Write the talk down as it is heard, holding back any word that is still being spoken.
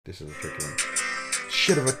This is a tricky one.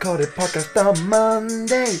 Should have recorded podcast on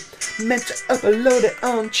Monday. Meant to upload it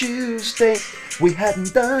on Tuesday. We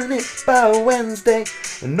hadn't done it by Wednesday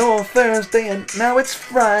nor Thursday, and now it's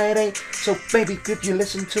Friday. So baby, could you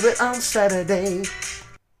listen to it on Saturday?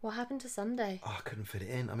 What happened to Sunday? Oh, I couldn't fit it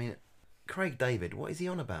in. I mean, Craig David, what is he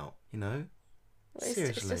on about? You know? Well,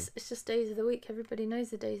 Seriously. It's just days of the week. Everybody knows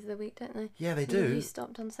the days of the week, don't they? Yeah, they do. You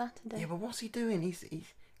stopped on Saturday. Yeah, but what's he doing? He's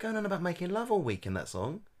going on about making love all week in that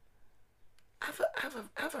song.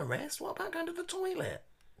 Have a rest. What about going to the toilet?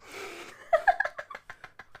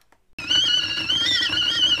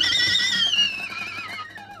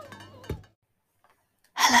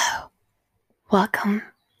 Hello. Welcome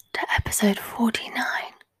to episode 49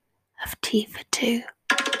 of Tea for Two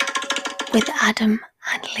with Adam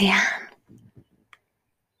and Leanne.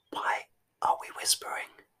 Why are we whispering?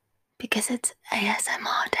 Because it's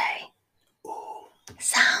ASMR day. Ooh.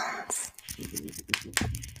 Sounds.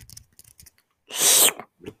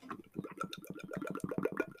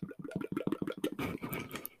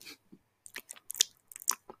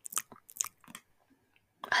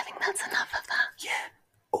 I think that's enough of that. Yeah.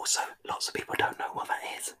 Also, lots of people don't know what that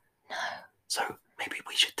is. No. So maybe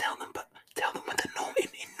we should tell them, but tell them with the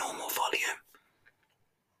in normal volume.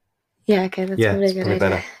 Yeah, okay, that's probably a good idea.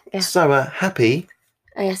 Better. Yeah. So happy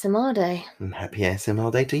ASMR day. and happy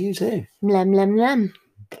ASMR day to you too. Mlem, mlem, mlem.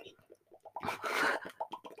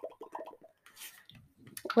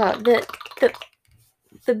 Well,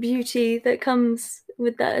 the beauty that comes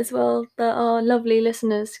with that as well, that our lovely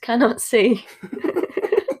listeners cannot see.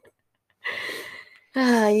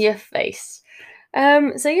 Your face.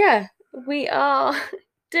 So yeah, we are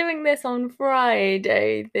doing this on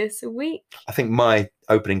Friday this week. I think my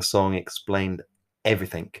opening song explained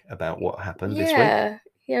everything about what happened this week.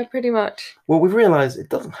 Yeah, pretty much. Well, we've realised it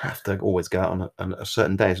doesn't have to always go out on a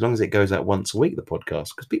certain day, as long as it goes out once a week, the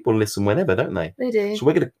podcast, because people listen whenever, don't they? They do. So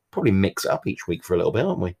we're going to probably mix it up each week for a little bit,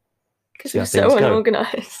 aren't we? Because we're so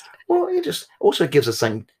unorganised. Well, it just also gives us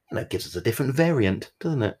something, gives us a different variant,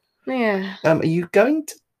 doesn't it? Yeah. Are you going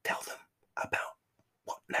to tell them about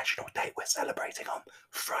what national day we're celebrating on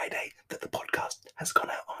Friday that the podcast has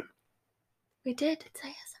gone out on? We did. It's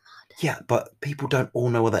ASMR day. Yeah, but people don't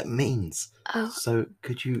all know what that means. Oh. So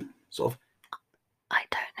could you sort of... I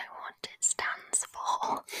don't know what it stands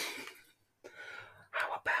for. How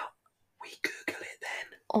about we Google it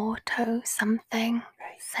then? Auto something.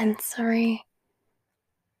 Sensory.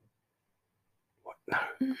 What? No.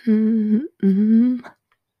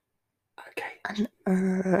 Okay. And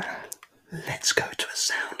Let's go to a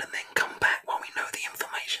sound and then come back when we know the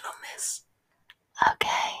information on this.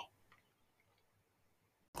 Okay.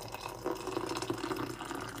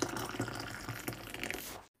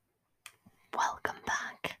 Welcome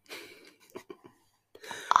back.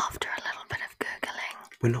 After a little bit of Googling.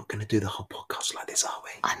 We're not going to do the whole podcast like this, are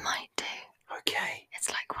we? I might do. Okay. It's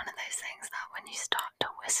like one of those things that when you start to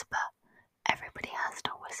whisper, everybody has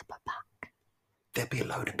to whisper back. There'll be a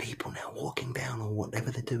load of people now walking down or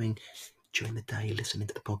whatever they're doing during the day, listening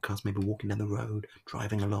to the podcast, maybe walking down the road,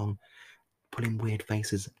 driving along, pulling weird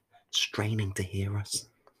faces, straining to hear us.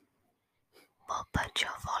 We'll put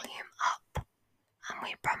your volume up, and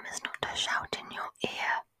we promise not to shout in your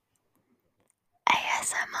ear.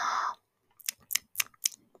 ASMR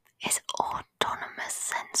is autonomous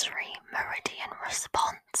sensory meridian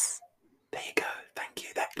response. There you go, thank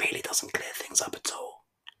you. That really doesn't clear things up at all.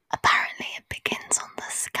 Apparently it begins on the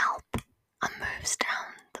scalp and moves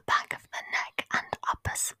down the back of the neck and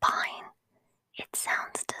upper spine. It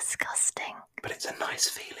sounds disgusting. But it's a nice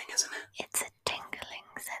feeling, isn't it? It's a tingling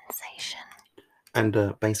sensation.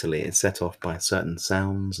 And basically it's set off by certain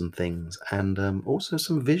sounds and things, and also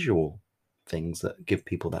some visual things that give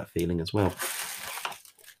people that feeling as well.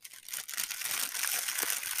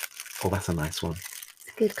 Oh, that's a nice one. It's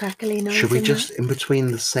a good crackly noise. Should we just, in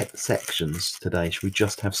between the sections today, should we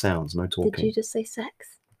just have sounds, no talking? Did you just say sex?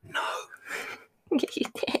 No. Yeah, you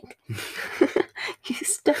did. You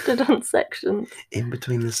stuttered on sections. In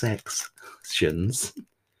between the sections,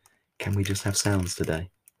 can we just have sounds today?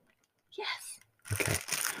 Yes. Okay.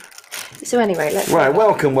 So anyway, let's... Right,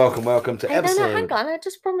 welcome to hey, episode... No, hang on. I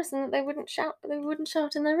just promised them that they wouldn't shout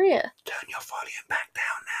in their ear. Turn your volume back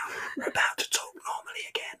down now. We're about to talk normally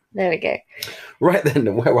again. There we go. Right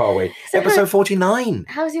then, where are we? So Episode 49.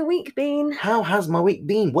 How's your week been? How has my week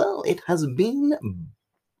been? Well, it has been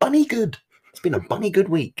bunny good. It's been a bunny good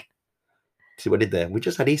week. See what I did there? We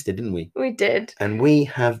just had Easter, didn't we? We did. And we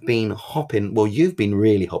have been hopping. Well, you've been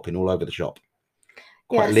really hopping all over the shop.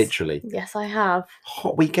 Quite literally. Yes, I have.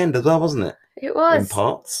 Hot weekend as well, wasn't it? It was. In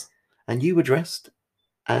parts. And you were dressed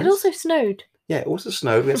as... It also snowed. Yeah, it also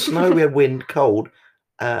snowed. We had snow, we had wind, cold.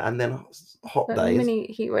 and then hot Like days, mini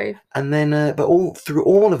heat wave. and then but all through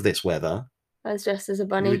all of this weather, I was dressed as a you were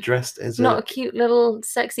bunny. dressed as Not a cute little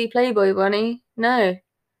sexy Playboy bunny. No.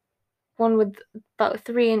 One with about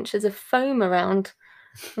 3 inches of foam around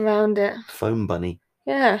it. foam bunny.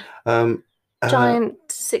 Yeah. Giant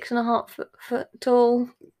 6.5 foot tall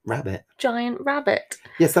rabbit. giant rabbit.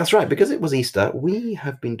 Yes, that's right. Because it was Easter, we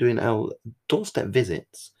have been doing our doorstep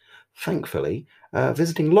visits, thankfully,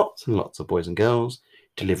 visiting lots and lots of boys and girls,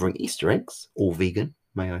 delivering Easter eggs, all vegan,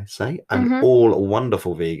 may I say, and all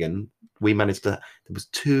wonderful vegan. We managed to, there was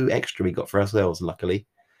 2 extra we got for ourselves, luckily.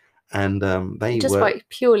 And they Just were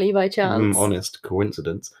purely by chance. honest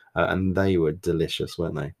coincidence, and they were delicious,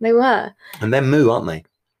 weren't they? They were. And they're moo, aren't they?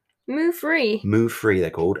 Moo free. Moo free, they're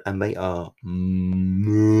called, and they are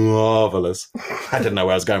marvelous. I didn't know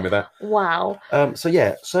where I was going with that. Wow. So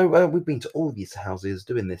we've been to all these houses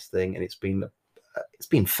doing this thing, and it's been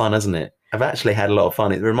fun, hasn't it? I've actually had a lot of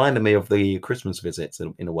fun. It reminded me of the Christmas visits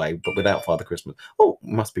in a way, but without Father Christmas. Oh,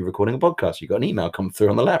 must be recording a podcast. You got an email come through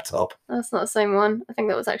on the laptop. That's not the same one. I think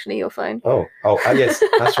that was actually your phone. Oh, yes,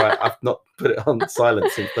 that's right. I've not put it on silent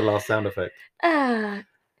since the last sound effect.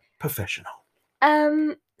 Professional.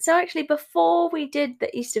 So actually, before we did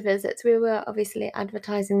the Easter visits, we were obviously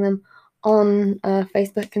advertising them on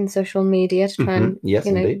Facebook and social media to try and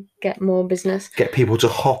indeed, get more business. Get people to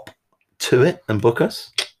hop to it and book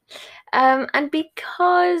us. And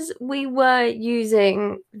because we were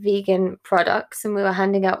using vegan products and we were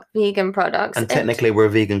handing out vegan products. And technically we're a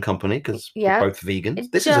vegan company because we're both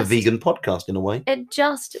vegans. This is a vegan podcast in a way. It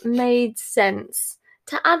just made sense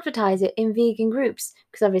to advertise it in vegan groups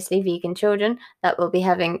because obviously vegan children that will be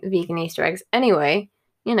having vegan Easter eggs anyway,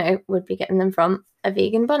 would be getting them from a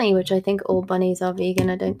vegan bunny, which I think all bunnies are vegan.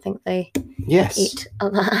 I don't think they eat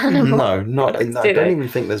other animals. No, I don't even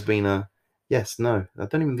think there's been a... Yes, no. I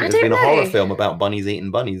don't even think there's been a horror film about bunnies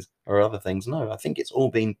eating bunnies or other things. No, I think it's all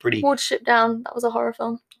been pretty... Watership Down, that was a horror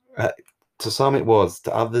film. To some it was.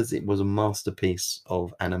 To others it was a masterpiece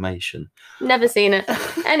of animation. Never seen it.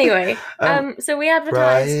 Anyway, so we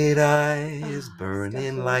advertised... Bright eyes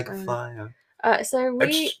burning like fire. It's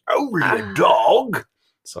only a dog!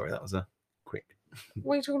 Sorry, that was a quick...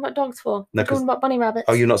 What are you talking about dogs for? No, You're talking about bunny rabbits.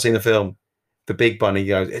 Oh, you've not seen the film? The big bunny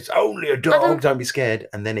goes, "It's only a dog, don't be scared."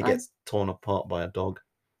 And then it gets torn apart by a dog.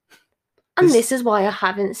 And this is why I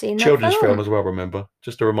haven't seen that children's film as well, remember?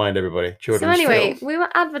 Just to remind everybody. Children's film. We were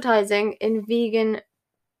advertising in vegan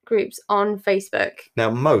groups on Facebook.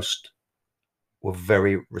 Now, most were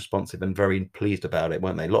very responsive and very pleased about it,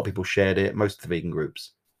 weren't they? A lot of people shared it, most of the vegan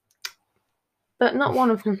groups. But not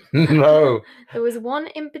one of them. No. There was one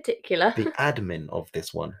in particular. The admin of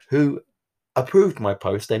this one, who approved my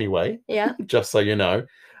post anyway. Yeah. Just so you know.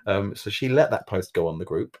 So she let that post go on the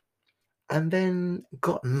group and then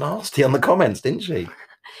got nasty on the comments, didn't she?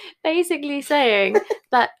 Basically saying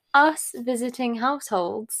that us visiting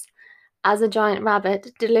households as a giant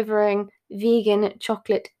rabbit delivering vegan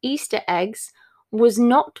chocolate Easter eggs was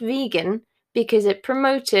not vegan because it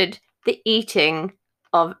promoted the eating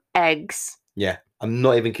of eggs. Yeah, I'm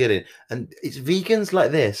not even kidding. And it's vegans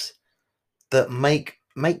like this that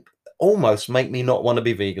almost make me not want to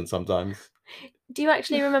be vegan sometimes. Do you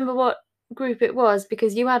actually remember what group it was?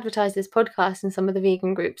 Because you advertised this podcast in some of the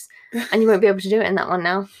vegan groups and you won't be able to do it in that one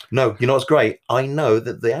now. No, you know what's great? I know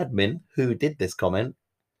that the admin who did this comment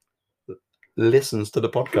listens to the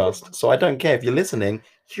podcast. So I don't care if you're listening.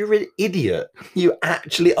 You're an idiot. You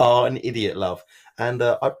actually are an idiot, love. And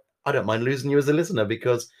I don't mind losing you as a listener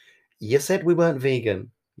because you said we weren't vegan.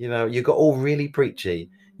 You got all really preachy.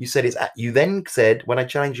 You said you then said, when I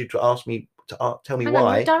challenged you to ask me to tell me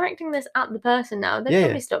why. You're directing this at the person now. They'll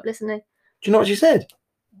probably stop listening. Do you know what she said?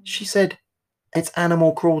 She said it's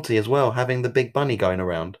animal cruelty as well, having the big bunny going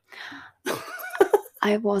around.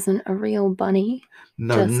 I wasn't a real bunny.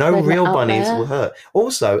 No real bunnies were hurt.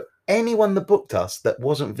 Also, anyone that booked us that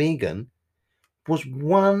wasn't vegan was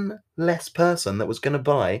one less person that was going to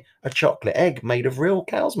buy a chocolate egg made of real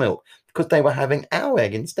cow's milk because they were having our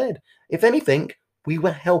egg instead. If anything, we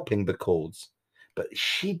were helping the cause. But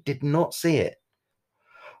she did not see it.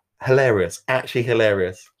 Hilarious. Actually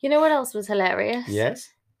hilarious. You know what else was hilarious? Yes?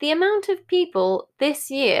 The amount of people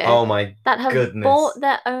this year that have bought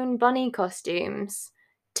their own bunny costumes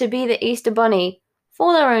to be the Easter bunny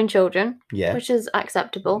for their own children, which is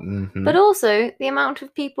acceptable. Mm-hmm. But also the amount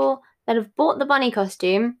of people that have bought the bunny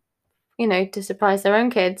costume, to surprise their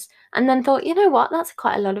own kids, and then thought, you know what, that's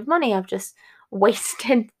quite a lot of money I've just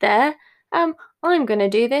wasted there. I'm going to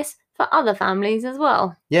do this for other families as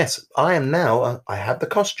well. Yes, I am now. I have the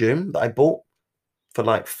costume that I bought for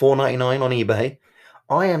like $4.99 on eBay.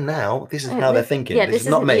 I am now. This is how they're thinking. Yeah, this is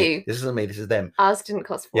not me. You. This isn't me. This is them. Ours didn't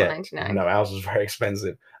cost $4.99. No, ours was very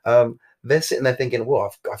expensive. They're sitting there thinking,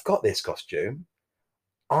 well, I've got this costume.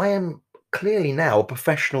 I am clearly now a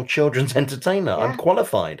professional children's entertainer. Yeah. I'm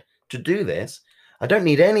qualified to do this. I don't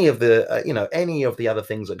need any of the, any of the other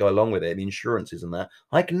things that go along with it, the insurances and that.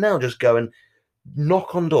 I can now just go and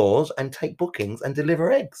knock on doors and take bookings and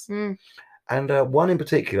deliver eggs. Mm. And one in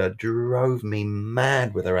particular drove me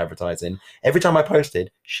mad with her advertising. Every time I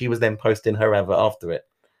posted, she was then posting her advert after it.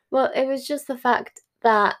 Well, it was just the fact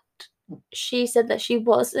that she said that she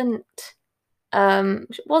wasn't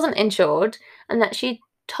insured, and that she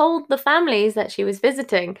told the families that she was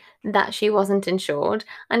visiting that she wasn't insured,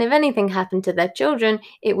 and if anything happened to their children,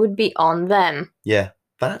 it would be on them. Yeah,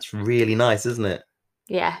 that's really nice, isn't it?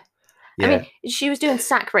 Yeah. I mean, she was doing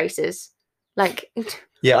sack races. Like...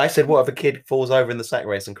 Yeah, I said, what if a kid falls over in the sack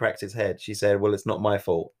race and cracks his head? She said, well, it's not my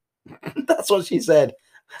fault. That's what she said.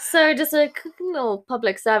 So just a little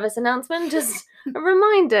public service announcement, just a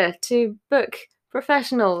reminder to book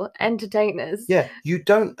professional entertainers. Yeah, you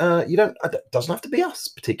don't, it doesn't have to be us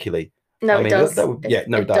particularly. No, it does.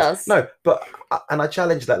 It does. No, but, and I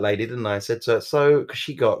challenged that lady, didn't I? I said to her, because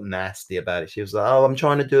she got nasty about it. She was like, oh, I'm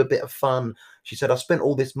trying to do a bit of fun. She said, I've spent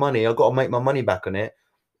all this money. I've got to make my money back on it.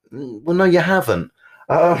 Well, no, you haven't.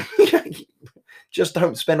 Just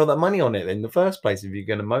don't spend all that money on it in the first place if you're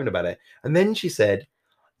going to moan about it. And then she said,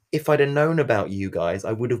 if I'd have known about you guys,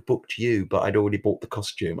 I would have booked you, but I'd already bought the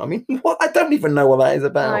costume. I mean, what? I don't even know what that is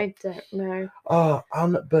about. I don't know. Oh,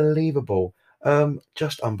 unbelievable.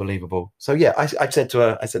 Just unbelievable. So yeah, I said to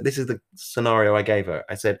her, I said, this is the scenario I gave her.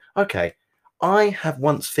 I said, okay, I have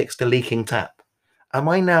once fixed a leaking tap. Am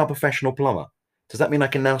I now a professional plumber? Does that mean I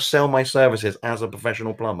can now sell my services as a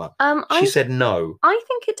professional plumber? She said no. I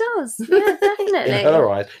think it does. Yeah, definitely. In her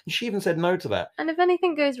eyes. She even said no to that. And if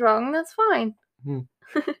anything goes wrong, that's fine.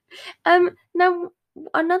 Now,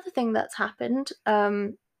 another thing that's happened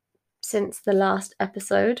since the last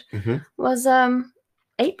episode was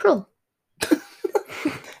April.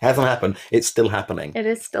 Hasn't happened. It's still happening. It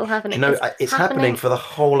is still happening. It's happening for the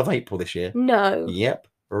whole of April this year. No. Yep.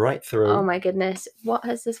 Right through. Oh my goodness. What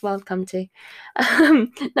has this world come to?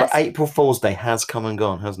 But April Fool's Day has come and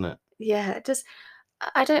gone, hasn't it? Yeah.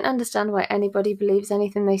 I don't understand why anybody believes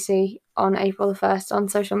anything they see on April the 1st on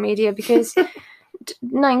social media, because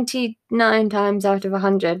 99 times out of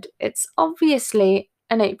 100, it's obviously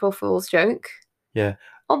an April Fool's joke. Yeah.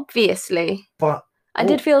 Obviously. But I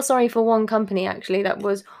did feel sorry for one company, actually, that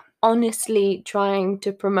was honestly trying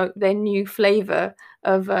to promote their new flavour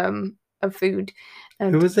of food.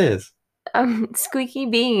 Who was this? Squeaky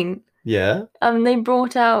Bean. Yeah. They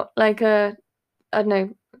brought out like I don't know,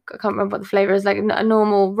 I can't remember what the flavour is, like a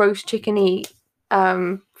normal roast chicken-y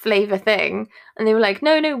flavour thing. And they were like,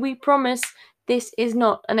 no, we promise this is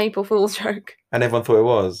not an April Fool's joke. And everyone thought it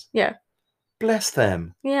was? Yeah. Bless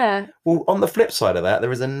them. Yeah. Well, on the flip side of that,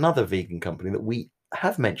 there is another vegan company that we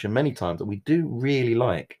have mentioned many times that we do really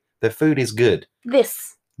like. Their food is good.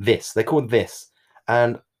 This. They're called This.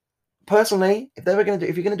 And personally,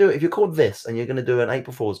 if you're called This and you're going to do an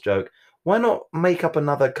April Fool's joke, why not make up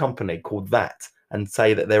another company called That and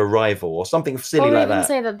say that they're a rival or something silly like that? Or even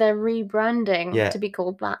say that they're rebranding to be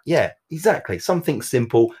called that. Yeah, exactly. Something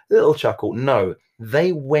simple, a little chuckle. No,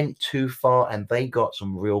 they went too far and they got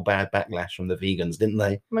some real bad backlash from the vegans, didn't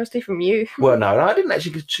they? Mostly from you. Well, no, I didn't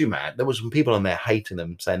actually get too mad. There was some people on there hating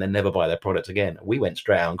them, saying they'd never buy their product again. We went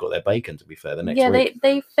straight out and got their bacon, to be fair, the next week. Yeah,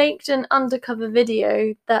 they faked an undercover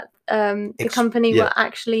video that the company were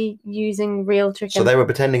actually using real chicken. So they were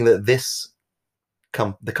pretending that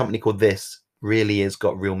the company called This really has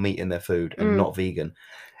got real meat in their food and not vegan.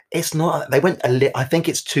 It's not. They went I think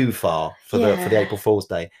it's too far for the April Fool's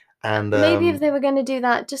Day. And maybe if they were going to do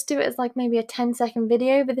that, just do it as like maybe a 10-second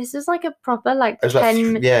video. But this is like a proper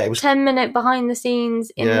 10-minute behind the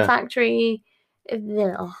scenes in the factory.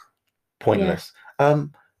 Pointless. Yeah.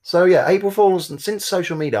 So yeah, April Fools, and since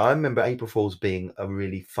social media, I remember April Fools being a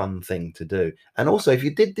really fun thing to do. And also, if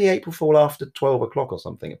you did the April Fool after 12 o'clock or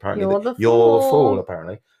something, apparently you're the fool,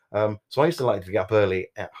 apparently. So I used to like to get up early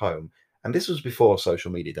at home. And this was before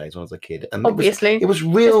social media days when I was a kid. And obviously. It was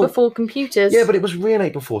real. Just before computers. Yeah, but it was real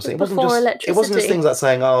April Fool's. It wasn't just electricity. It wasn't just things like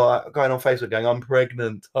saying, going on Facebook going, I'm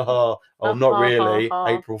pregnant. Oh, not really.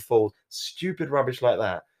 April Fool's. Stupid rubbish like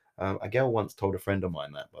that. A girl once told a friend of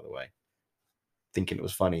mine that, by the way, thinking it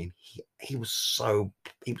was funny. He was so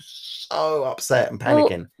upset and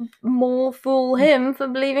panicking. Well, more fool him for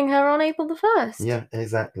believing her on April the 1st. Yeah,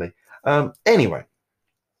 exactly. Anyway,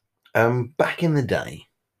 back in the day,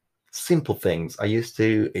 simple things. It used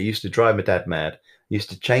to drive my dad mad. I used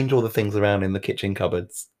to change all the things around in the kitchen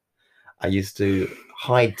cupboards. I used to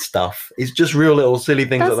hide stuff. It's just real little silly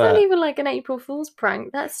things like that. That's not even like an April Fool's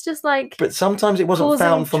prank. That's just like. But sometimes it wasn't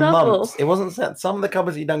found for months. It wasn't some of the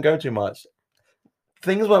cupboards you don't go too much.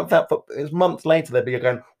 Things weren't found for. It was months later. They'd be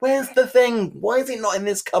going, "Where's the thing? Why is it not in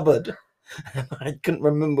this cupboard?" I couldn't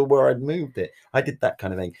remember where I'd moved it. I did that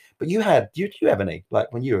kind of thing. But do you have any,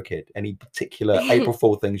 like when you were a kid, any particular April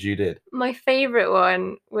Fool things you did? My favourite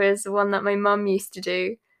one was the one that my mum used to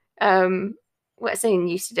do. What saying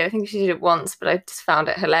used to do? I think she did it once, but I just found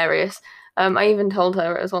it hilarious. I even told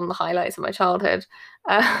her it was one of the highlights of my childhood.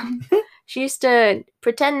 She used to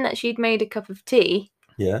pretend that she'd made a cup of tea.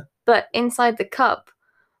 Yeah. But inside the cup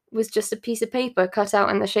was just a piece of paper cut out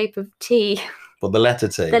in the shape of tea. Well, the letter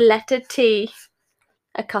T. The letter T.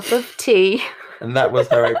 A cup of tea. And that was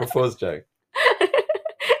her April Fool's joke.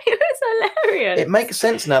 It was hilarious. It makes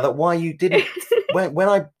sense now that why you didn't... when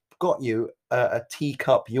I got you a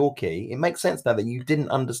teacup Yorkie, it makes sense now that you didn't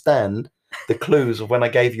understand the clues of when I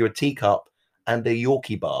gave you a teacup and a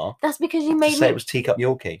Yorkie bar. That's because you made me... say it was teacup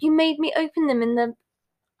Yorkie. You made me open them in the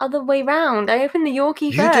other way round. I opened the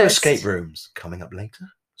Yorkie first. You do escape rooms. Coming up later,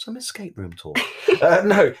 some escape room talk.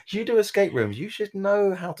 No, you do escape rooms. You should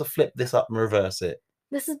know how to flip this up and reverse it.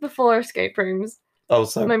 This is before escape rooms. Oh,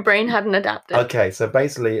 so my brain hadn't adapted. Okay, so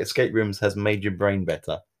basically escape rooms has made your brain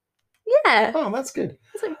better. Yeah. Oh, that's good.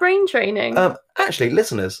 It's like brain training. Actually,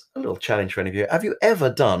 listeners, a little challenge for any of you. Have you ever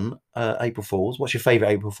done April Fools? What's your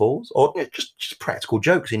favourite April Fools? Or just practical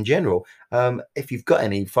jokes in general? If you've got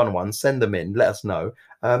any fun ones, send them in. Let us know.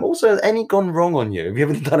 Also, has any gone wrong on you? Have you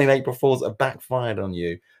ever done any April Fools that backfired on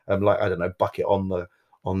you? Like, I don't know, bucket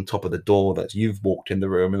on top of the door that you've walked in the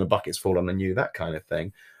room and the bucket's fallen on you, that kind of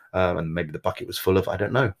thing. And maybe the bucket was full of, I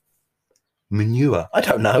don't know, manure. I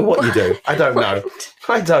don't know what you do. I don't know.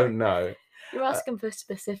 I don't know. You're asking for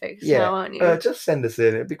specifics now, aren't you? Just send us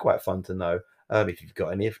in. It'd be quite fun to know. If you've got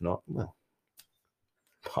any. If not, well,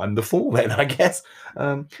 I'm the fool then, I guess.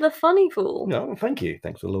 The funny fool. No, thank you.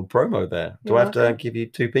 Thanks for the little promo there. Do I have to give you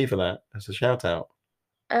 2p for that as a shout out?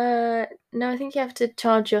 No, I think you have to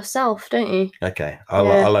charge yourself, don't you? Okay,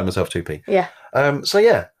 I'll owe myself 2p. Yeah. So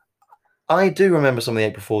yeah, I do remember some of the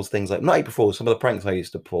April Fools things, like not April Fools, some of the pranks I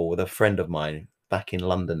used to pull with a friend of mine back in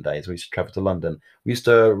London days. We used to travel to London. We used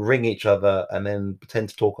to ring each other and then pretend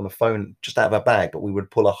to talk on the phone just out of our bag, but we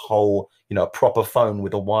would pull a whole, a proper phone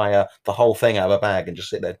with a wire, the whole thing out of our bag and just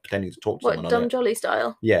sit there pretending to talk to someone. What, Dumb Jolly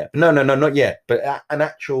style? Yeah. No, not yet, but an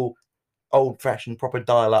actual old-fashioned proper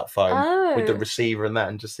dial-up phone with the receiver and that,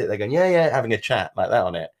 and just sit there going, yeah, having a chat like that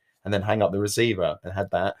on it, and then hang up the receiver, and had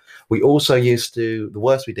that. We also used to, the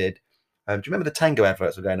worst we did, do you remember the Tango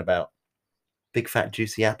adverts were going about? Big fat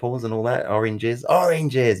juicy apples and all that, oranges,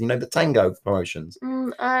 the Tango promotions.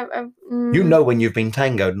 You know when you've been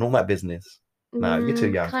tangoed and all that business. No, you're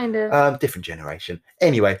too young. Kind of. Different generation.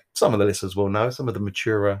 Anyway, some of the listeners will know, some of the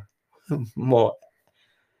maturer, more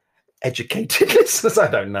educated listeners, I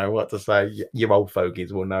don't know what to say, you old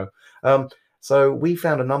fogies will know. So we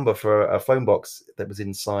found a number for a phone box that was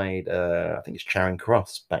inside, I think it's Charing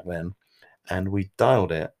Cross back then, and we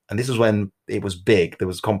dialed it. And this is when it was big. There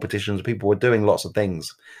was competitions, people were doing lots of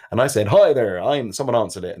things. And I said, hi there, someone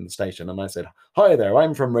answered it in the station, and I said, hi there,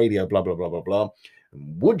 I'm from radio, blah, blah, blah, blah, blah.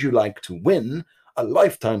 Would you like to win a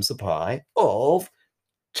lifetime supply of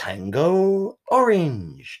Tango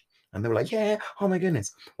Orange? And they were like, yeah, oh my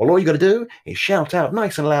goodness. Well, all you got to do is shout out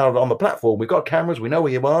nice and loud on the platform. We've got cameras. We know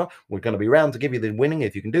where you are. We're going to be around to give you the winning.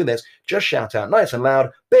 If you can do this, just shout out nice and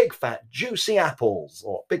loud, big fat juicy apples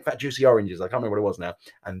or big fat juicy oranges. I can't remember what it was now.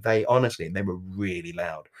 And they were really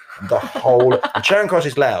loud. And the whole, and Charing Cross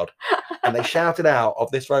is loud. And they shouted out of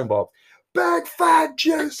this phone box, big fat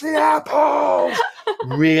juicy apples,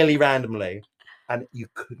 really randomly. And you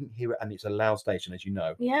couldn't hear it, and it's a loud station, as you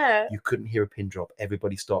know. Yeah. You couldn't hear a pin drop.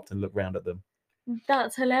 Everybody stopped and looked round at them.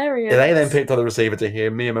 That's hilarious. They then picked up the receiver to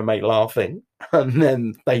hear me and my mate laughing, and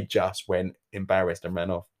then they just went embarrassed and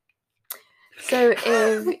ran off. So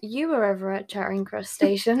if you were ever at Charing Cross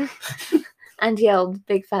Station and yelled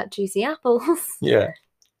big fat juicy apples, yeah,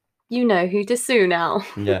 you know who to sue now.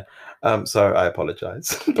 Yeah. So I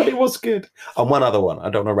apologise, but it was good. And one other one. I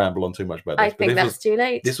don't want to ramble on too much about this. I think that's too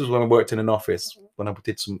late. This was when I worked in an office. When I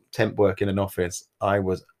did some temp work in an office, I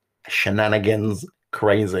was shenanigans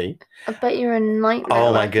crazy. I bet you're a nightmare.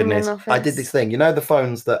 Oh my goodness! I did this thing. You know the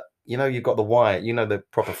phones that you've got the wire. You know the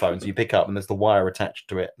proper phones you pick up, and there's the wire attached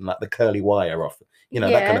to it, and like the curly wire off.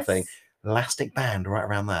 That kind of thing. Elastic band right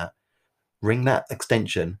around that. Ring that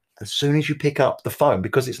extension. As soon as you pick up the phone,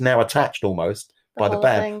 because it's now attached almost. By the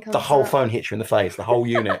band, the whole phone hits you in the face. The whole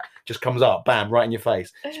unit just comes up, bam, right in your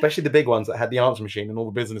face. Especially the big ones that had the answer machine and all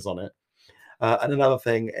the business on it. And another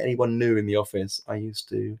thing, anyone new in the office, I used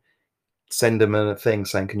to send them a thing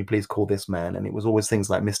saying, can you please call this man? And it was always things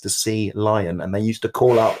like Mr. Sea Lion. And they used to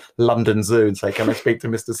call up London Zoo and say, can I speak to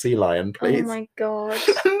Mr. Sea Lion, please? Oh my God.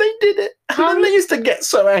 And they did it. And then they used to get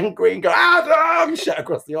so angry and go, Adam, shout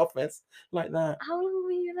across the office like that. How long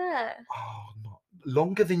were you there? Oh, not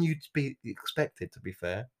longer than you'd be expected, to be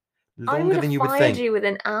fair. Longer than you would think. You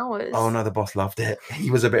within hours. Oh no, the boss loved it. He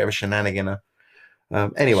was a bit of a shenaniganer.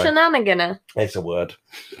 Anyway. Shenaniganer. It's a word.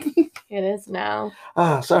 It is now.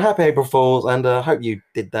 So happy April Fools, and I hope you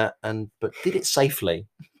did that, but did it safely.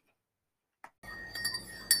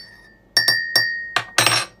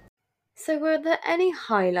 So were there any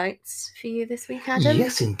highlights for you this week, Adam?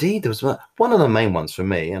 Yes, indeed. There was one of the main ones for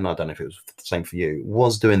me, and I don't know if it was the same for you,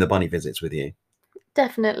 was doing the bunny visits with you.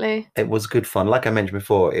 Definitely. It was good fun. Like I mentioned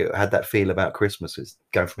before, it had that feel about Christmas. It's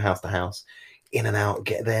going from house to house, in and out,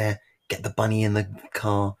 get there, get the bunny in the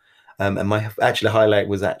car. And my highlight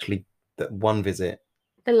was actually that one visit.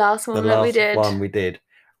 The last one that we did. The last one we did,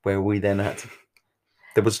 where we then had to...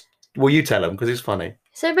 Well, you tell them, because it's funny.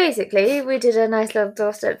 So basically, we did a nice little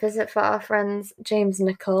doorstep visit for our friends James and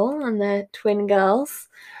Nicole and their twin girls.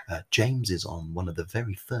 James is on one of the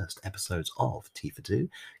very first episodes of Tea for Two.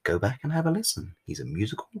 Go back and have a listen. He's a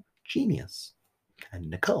musical genius. And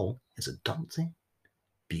Nicole is a dancing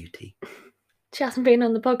beauty. She hasn't been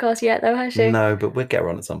on the podcast yet, though, has she? No, but we'll get her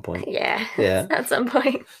on at some point. Yeah. At some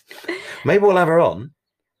point. Maybe we'll have her on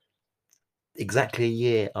exactly a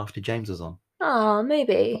year after James was on. Oh,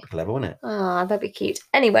 maybe. That'd be clever, wouldn't it? Oh, that'd be cute.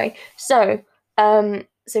 Anyway, so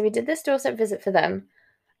we did this doorstep visit for them,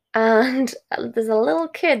 and there's a little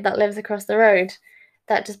kid that lives across the road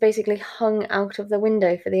that just basically hung out of the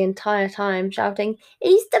window for the entire time, shouting,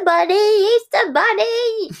 "Easter Bunny! Easter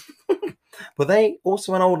Bunny!" Were they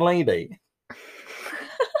also an old lady?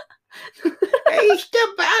 Easter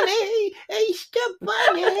Bunny! Easter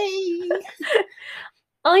Bunny!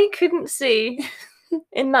 I couldn't see.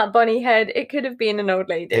 In that bunny head, it could have been an old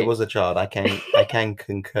lady. It was a child. I can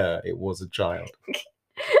concur. It was a child.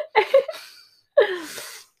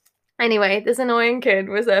 Anyway, this annoying kid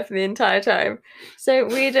was there for the entire time. So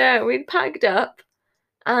we'd packed up,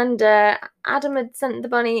 and Adam had sent the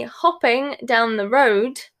bunny hopping down the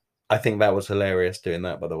road. I think that was hilarious doing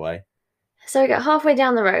that, by the way. So we got halfway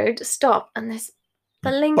down the road, stop, and this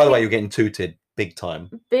blinking... By the way, you're getting tooted big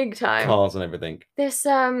time. Big time. Cars and everything.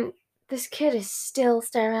 This kid is still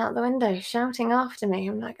staring out the window, shouting after me.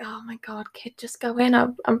 I'm like, oh my God, kid, just go in.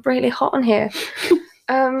 I'm really hot in here.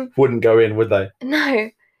 Wouldn't go in, would they? No.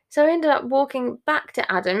 So I ended up walking back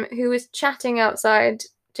to Adam, who was chatting outside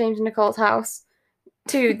James and Nicole's house.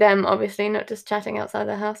 To them, obviously, not just chatting outside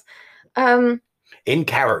their house. In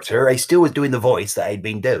character, I still was doing the voice that I'd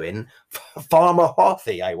been doing. Farmer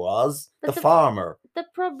Hothy, I was. The farmer. The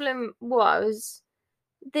problem was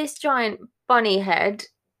this giant bunny head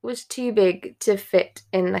was too big to fit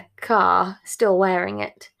in the car, still wearing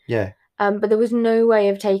it. Yeah. But there was no way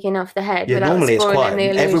of taking off the head. Yeah, normally it's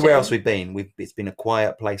quiet. Everywhere else we've been, it's been a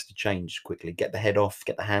quiet place to change quickly. Get the head off,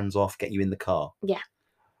 get the hands off, get you in the car. Yeah.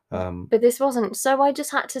 But this wasn't. So I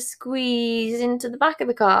just had to squeeze into the back of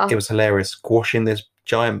the car. It was hilarious. Squashing this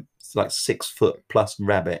giant, like 6 foot plus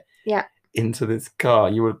rabbit. Yeah. Into this car.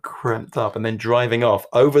 You were cramped up, and then driving off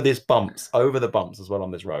over the bumps as well on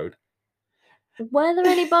this road. Were there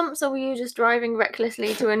any bumps, or were you just driving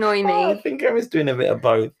recklessly to annoy me? I think I was doing a bit of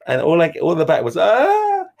both, and all the back was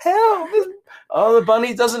help! Oh, the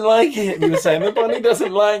bunny doesn't like it. You were saying the bunny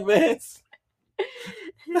doesn't like this.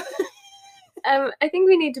 I think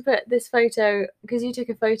we need to put this photo, because you took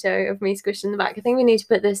a photo of me squished in the back. I think we need to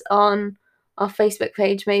put this on our Facebook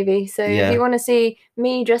page, maybe. So if you want to see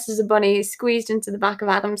me dressed as a bunny squeezed into the back of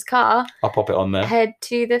Adam's car, I'll pop it on there. Head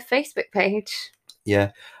to the Facebook page.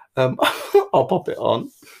 Yeah. I'll pop it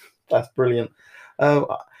on. That's brilliant.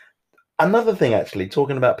 Another thing, actually,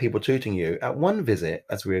 talking about people tooting you, at one visit,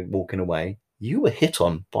 as we were walking away, you were hit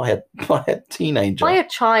on by a teenager. By a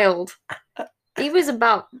child. He was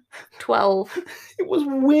about 12. It was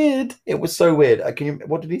weird. It was so weird.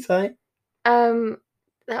 What did he say?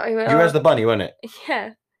 That we went, you as the bunny, weren't it?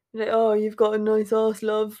 Yeah. Like, oh, you've got a nice ass,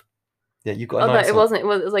 love. Yeah, you've got a nice ass. No, it wasn't. It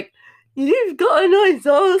was like, you've got a nice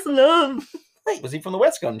ass, love. Wait, was he from the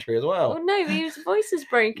West Country as well? Oh no, his voice was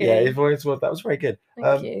breaking. Yeah, his voice was. That was very good.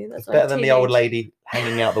 Thank you. That's it's better than the old lady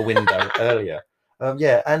hanging out the window earlier.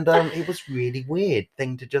 It was really weird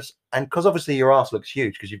thing to just, and because obviously your ass looks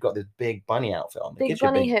huge because you've got this big bunny outfit on. Big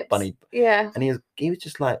bunny hips. Bunny. Yeah. And he was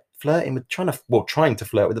just like flirting with, trying to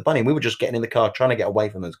flirt with the bunny. And we were just getting in the car, trying to get away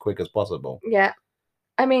from them as quick as possible. Yeah.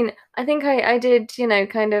 I mean, I think I did,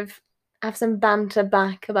 kind of have some banter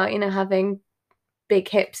back about, having big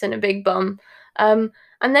hips and a big bum. And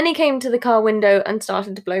And then he came to the car window and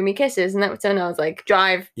started to blow me kisses. And that was when I was like,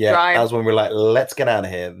 drive. That was when we were like, let's get out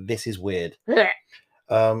of here. This is weird.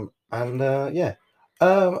 You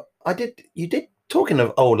did, talking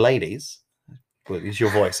of old ladies, well, it's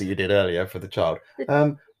your voice that you did earlier for the child.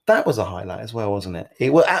 That was a highlight as well, wasn't it?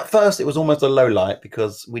 At first, it was almost a low light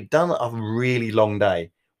because we'd done a really long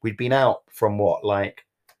day. We'd been out from what, like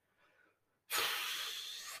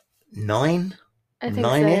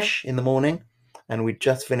 9-ish in the morning, and we'd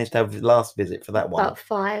just finished our last visit for that one. About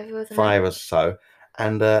 5, wasn't it? 5 or so.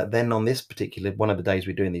 And then on this particular one of the days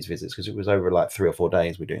we're doing these visits, because it was over like 3 or 4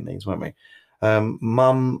 days we're doing these, weren't we?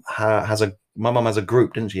 Mum has a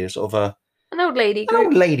group, didn't she? Sort of an old lady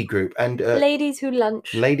group, and ladies who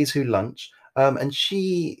lunch. And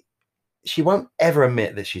she won't ever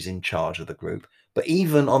admit that she's in charge of the group. But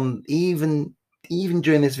even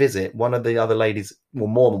during this visit, one of the other ladies, well,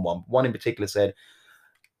 more than one in particular, said,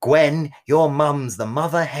 "Gwen, your mum's the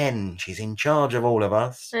mother hen. She's in charge of all of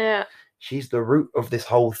us. Yeah. She's the root of this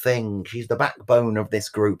whole thing. She's the backbone of this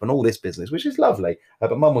group and all this business," which is lovely.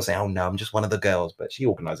 But Mum will say, "Oh no, I'm just one of the girls." But she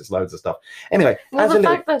organises loads of stuff. Anyway, the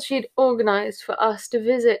fact that she'd organised for us to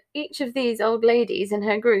visit each of these old ladies in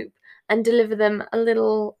her group and deliver them a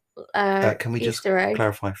little can we Easter just egg.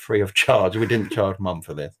 Clarify, free of charge? We didn't charge Mum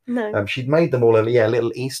for this. No. She'd made them all a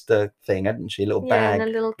little Easter thing, hadn't she? A little bag. And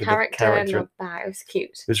a little character in the bag. It was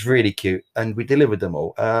cute. It was really cute, and we delivered them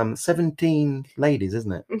all. 17 ladies,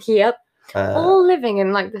 isn't it? Yep. All living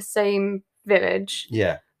in like the same village.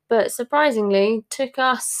 Yeah. But surprisingly, took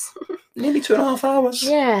us nearly 2.5 hours.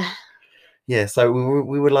 Yeah. Yeah. So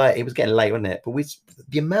we were like, it was getting late, wasn't it? But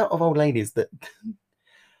the amount of old ladies that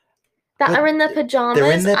are in their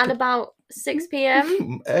pajamas at about 6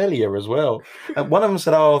 p.m. earlier as well. One of them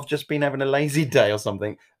said, "Oh, I've just been having a lazy day or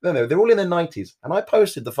something." No, they're all in their 90s, and I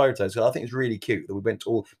posted the photos. So I think it's really cute that we went to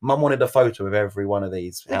all. Mum wanted a photo of every one of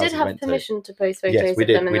these. We did have permission to post photos of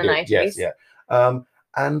them in the 90s. Yes, yeah.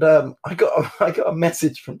 I got a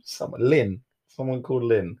message from someone called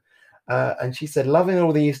Lynn, and she said, "Loving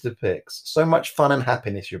all the Easter pics. So much fun and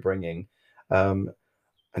happiness you're bringing. I'm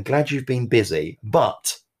glad you've been busy,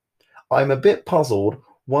 but I'm a bit puzzled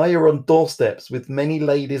why you're on doorsteps with many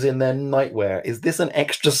ladies in their nightwear. Is this an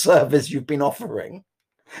extra service you've been offering?"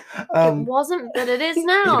 It wasn't, but it is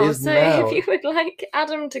now. If you would like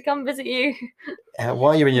Adam to come visit you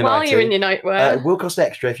while you're in your nightwear, it will cost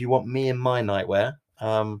extra if you want me in my nightwear,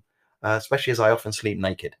 especially as I often sleep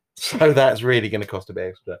naked. So that's really going to cost a bit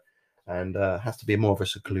extra, and has to be more of a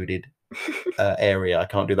secluded area. I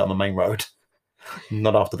can't do that on the main road.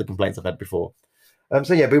 Not after the complaints I've had before. But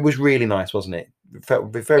it was really nice, wasn't it? It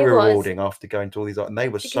felt very rewarding after going to all these, and they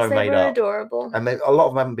were so made up. Adorable. And a lot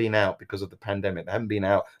of them haven't been out because of the pandemic. They haven't been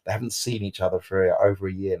out. They haven't seen each other for over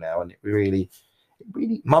a year now, and it really.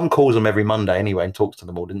 Mum calls them every Monday anyway and talks to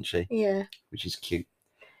them all, didn't she? Yeah. Which is cute.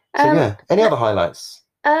 So any other highlights?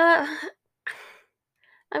 I'm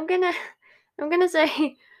gonna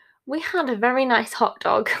say we had a very nice hot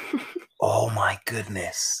dog. Oh my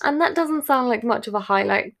goodness. And that doesn't sound like much of a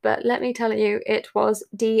highlight, but let me tell you, it was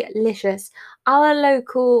delicious. Our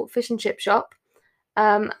local fish and chip shop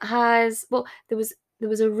there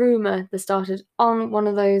was a rumour that started on one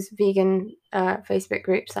of those vegan Facebook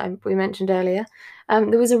groups that we mentioned earlier.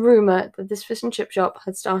 There was a rumour that this fish and chip shop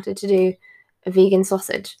had started to do a vegan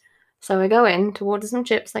sausage. So I go in to order some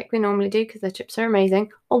chips like we normally do because their chips are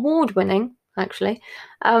amazing. Award-winning, actually.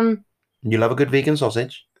 You love a good vegan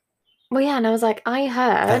sausage? Well, yeah, and I was like, I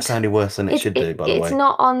heard that sounded worse than it should do. By the way, it's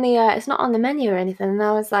not on the menu or anything. And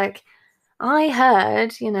I was like, I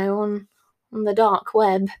heard, on the dark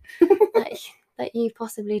web that you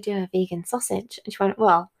possibly do a vegan sausage. And she went,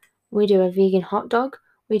 well, we do a vegan hot dog,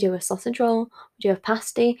 we do a sausage roll, we do a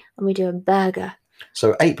pasty, and we do a burger.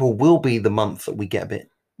 So April will be the month that we get a bit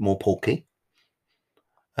more porky,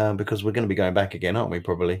 because we're going to be going back again, aren't we?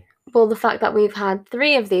 Probably. Well, the fact that we've had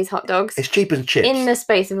 3 of these hot dogs, it's cheap as chips in the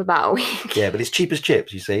space of about a week. Yeah, but it's cheap as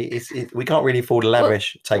chips. You see, we can't really afford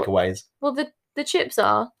lavish takeaways. Well, the chips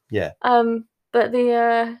are. Yeah. But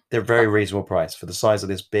they're very reasonable price for the size of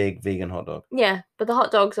this big vegan hot dog. Yeah, but the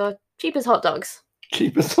hot dogs are cheap as hot dogs.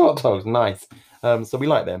 Cheap as hot dogs, nice. So we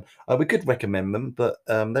like them. We could recommend them, but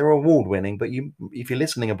they're award-winning. But if you're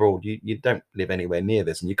listening abroad, you don't live anywhere near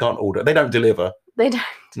this, and you can't order. They don't deliver. They don't.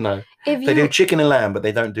 No. They do chicken and lamb, but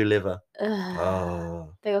they don't do liver.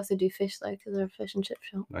 They also do fish, though, because they're a fish and chip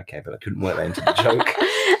shop. Okay, but I couldn't work that into the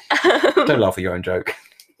joke. Don't laugh at your own joke.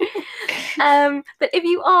 But if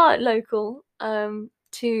you are local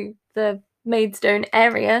to the Maidstone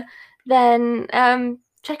area, then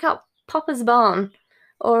check out Papa's Barn,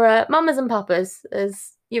 or Mamas and Papas,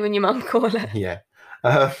 as you and your mum call it. Yeah.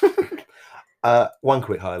 One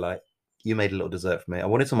quick highlight. You made a little dessert for me. I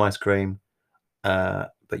wanted some ice cream,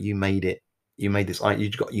 but you made it. You made this.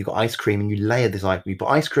 You got ice cream and you layered this ice cream. You put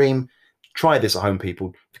ice cream. Try this at home, people.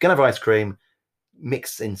 If you're gonna have ice cream,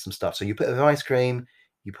 mix in some stuff. So you put the ice cream.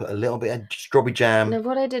 You put a little bit of strawberry jam. Now,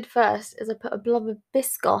 what I did first is I put a blob of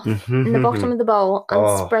Biscoff in the bottom of the bowl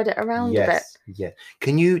and spread it around a bit. Yeah.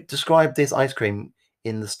 Can you describe this ice cream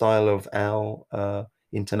in the style of our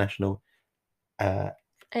international ASMR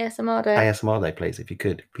day? ASMR day, please, if you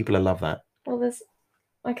could. People will love that. Well,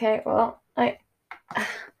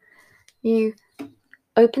 you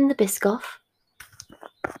open the Biscoff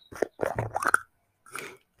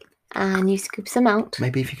and you scoop some out.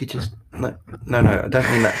 Maybe if you could just no, I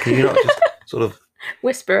don't mean that. Can you not just sort of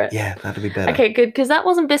whisper it? Yeah, that'd be better. Okay, good, because that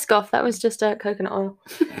wasn't Biscoff. That was just coconut oil.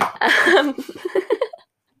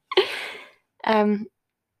 And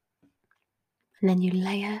then you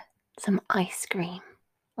layer some ice cream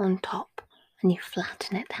on top and you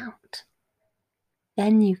flatten it out.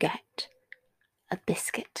 Then you get a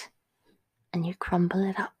biscuit and you crumble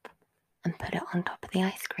it up and put it on top of the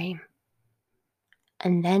ice cream.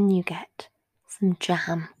 And then you get some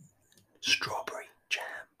jam. Strawberry jam.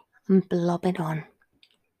 And blob it on.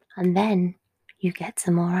 And then you get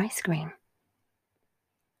some more ice cream.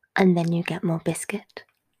 And then you get more biscuit.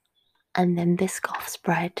 And then Biscoff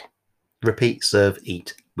spread. Repeat, serve,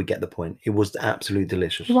 eat. We get the point. It was absolutely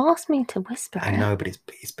delicious. You asked me to whisper it. I know, but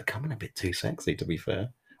it's becoming a bit too sexy, to be fair.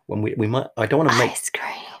 When we might, I don't want to make ice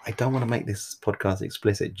cream. I don't want to make this podcast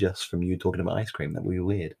explicit just from you talking about ice cream. That would be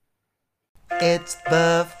weird. It's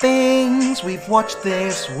the things we've watched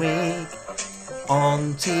this week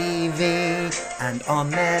on TV and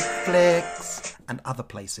on Netflix and other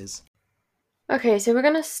places. Okay, so we're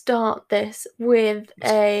going to start this with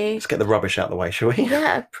Let's get the rubbish out of the way, shall we?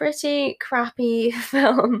 Yeah, a pretty crappy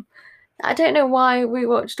film. I don't know why we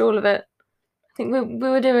watched all of it. I think we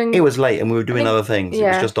were doing... It was late and we were doing other things. Yeah. It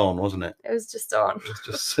was just on, wasn't it? It was just on.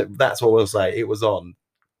 That's what we'll say. It was on,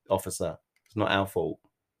 officer. It's not our fault.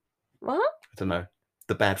 What? I don't know.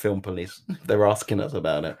 The bad film police. They're asking us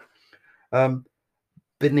about it.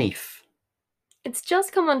 Beneath. It's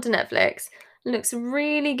just come onto Netflix. Looks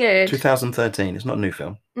really good. 2013. It's not a new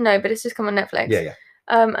film. No, but it's just come on Netflix. Yeah.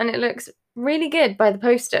 And it looks really good by the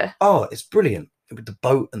poster. Oh, it's brilliant. With the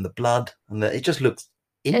boat and the blood. And it just looks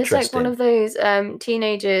interesting. It's like one of those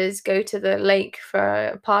teenagers go to the lake for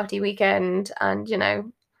a party weekend and,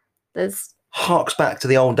 there's... Harks back to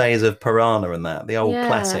the old days of Piranha and that. The old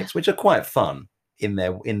classics, which are quite fun in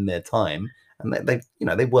their time. And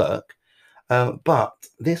they work. But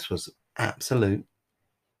this was absolute...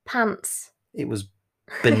 Pants. It was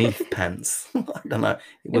beneath pants. I don't know.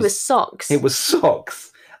 It was socks. It was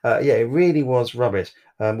socks. It really was rubbish.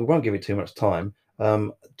 We won't give it too much time.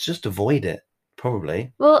 Just avoid it,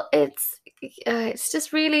 probably. Well, it's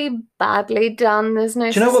just really badly done. There's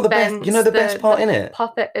no. Do you know what the best? You know the best part in it?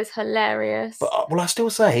 Puppet is hilarious. But I still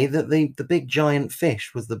say that the big giant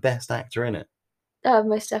fish was the best actor in it. Oh,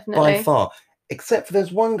 most definitely. By far, except for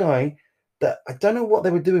there's one guy that I don't know what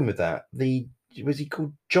they were doing with that. Was he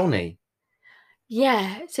called Johnny?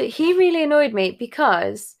 Yeah, so he really annoyed me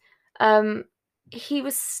because he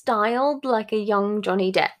was styled like a young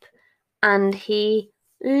Johnny Depp and he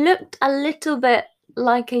looked a little bit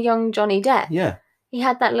like a young Johnny Depp. Yeah. He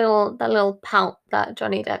had that little pout that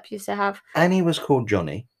Johnny Depp used to have. And he was called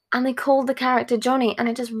Johnny. And they called the character Johnny and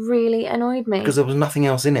it just really annoyed me. Because there was nothing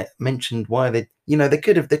else in it mentioned why they there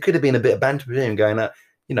could have been a bit of banter with him going out.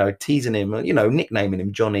 Teasing him, nicknaming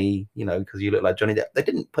him Johnny, because you look like Johnny Depp. They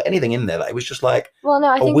didn't put anything in there. It was just like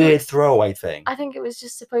a weird throwaway thing. I think it was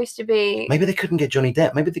just supposed to be... Maybe they couldn't get Johnny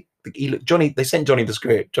Depp. Maybe they sent Johnny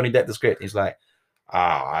Depp the script. He's like,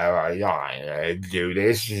 I do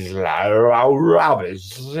this. Is like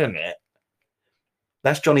rubbish, isn't it?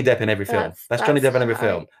 That's Johnny Depp in every film. That's Johnny Depp in every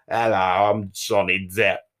film. Hello, I'm Johnny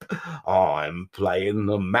Depp. I'm playing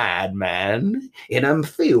the madman in a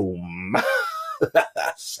film.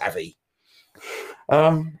 Savvy.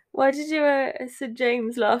 Why did you Sir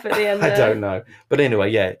James laugh at the end? I don't know, but anyway,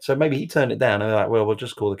 yeah. So maybe he turned it down, and they're like, "Well, we'll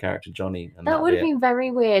just call the character Johnny." And that would have been very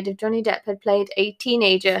weird if Johnny Depp had played a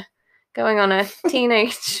teenager going on a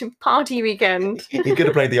teenage party weekend. He could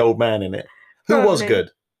have played the old man in it, who was good.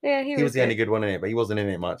 Yeah, he was the only good one in it, but he wasn't in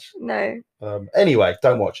it much. No. Anyway,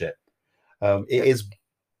 don't watch it. It is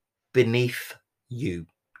beneath you,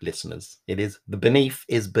 listeners. The beneath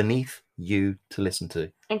is beneath you to listen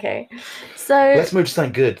to. Okay, so let's move to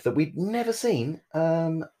something good that we've never seen,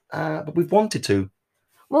 but we've wanted to.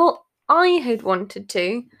 Well, I had wanted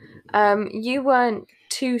to. You weren't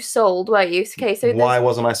too sold, were you? Okay, so why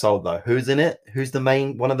wasn't I sold though? Who's in it? Who's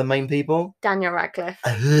one of the main people? Daniel Radcliffe.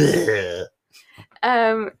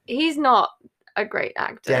 He's not a great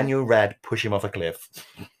actor. Daniel Rad, push him off a cliff.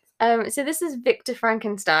 So this is Victor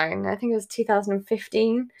Frankenstein. I think it was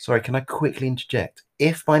 2015. Sorry, can I quickly interject?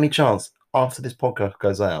 If by any chance, after this podcast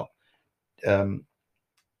goes out, Daniel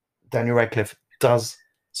Radcliffe does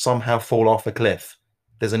somehow fall off a cliff,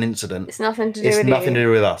 there's an incident. It's nothing to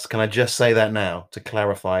do with us. Can I just say that now to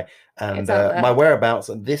clarify? And my whereabouts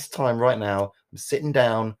at this time right now, I'm sitting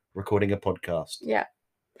down recording a podcast. Yeah.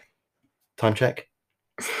 Time check?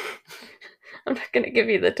 I'm not going to give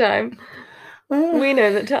you the time. We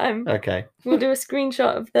know the time. Okay. We'll do a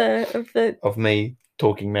screenshot of me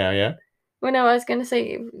talking now, yeah? Well, no, I was going to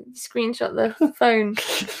say screenshot the phone.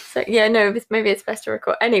 So yeah, no, maybe it's best to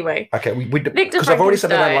record. Anyway. Okay, because I've already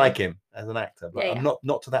said I don't like him as an actor, but I'm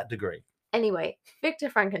not to that degree. Anyway, Victor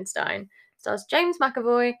Frankenstein stars James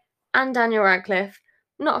McAvoy and Daniel Radcliffe.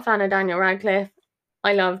 Not a fan of Daniel Radcliffe.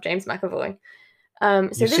 I love James McAvoy.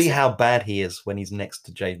 You see how bad he is when he's next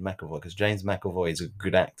to James McAvoy, because James McAvoy is a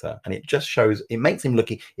good actor, and it just shows. It makes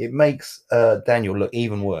Daniel look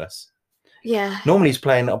even worse. Yeah. Normally he's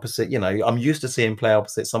playing opposite. I'm used to seeing him play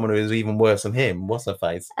opposite someone who is even worse than him. What's her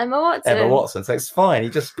face? Emma Watson. So it's fine. He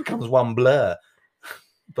just becomes one blur.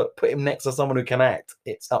 But put him next to someone who can act.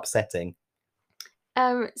 It's upsetting.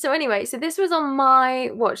 So anyway, this was on my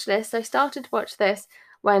watch list. I started to watch this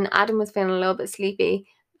when Adam was feeling a little bit sleepy.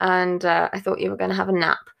 And I thought you were going to have a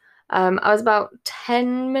nap. I was about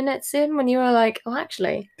 10 minutes in when you were like, oh,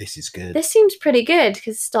 actually, this is good. This seems pretty good,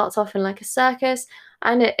 because it starts off in like a circus.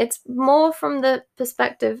 And it's more from the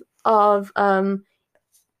perspective of...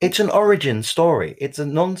 It's an origin story. It's a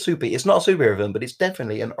it's not a superhero film, but it's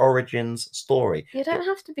definitely an origins story. You don't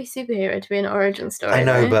have to be superhero to be an origin story. I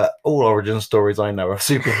know, but all origin stories I know are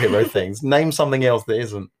superhero things. Name something else that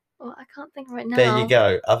isn't. Well, I can't think right now. There you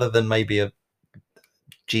go. Other than maybe a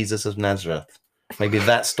Jesus of Nazareth. Maybe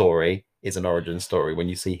that story is an origin story when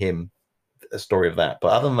you see him, a story of that. But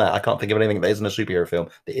other than that, I can't think of anything that isn't a superhero film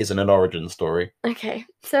that isn't an origin story. Okay.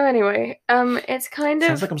 So anyway, it's kind of...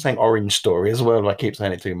 Sounds like I'm saying orange story as well, I keep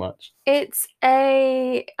saying it too much. It's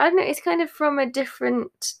I don't know, it's kind of from a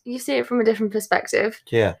different... You see it from a different perspective.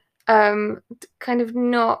 Yeah. Kind of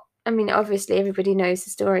not... I mean, obviously everybody knows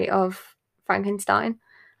the story of Frankenstein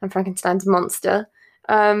and Frankenstein's monster.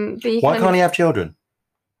 But why can't he have children?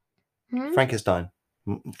 Hmm?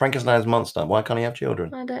 Frankenstein's monster. Why can't he have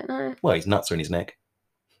children? I don't know. Well, his nuts are in his neck.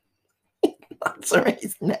 Nuts are in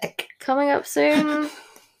his neck. Coming up soon.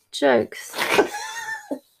 Jokes.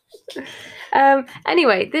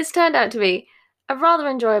 Anyway, this turned out to be a rather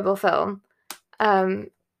enjoyable film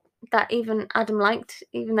that even Adam liked,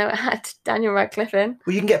 even though it had Daniel Radcliffe in.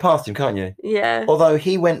 Well, you can get past him, can't you? Yeah. Although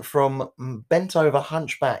he went from bent over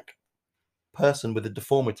hunchback person with a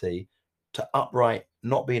deformity to upright,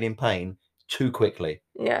 not being in pain too quickly.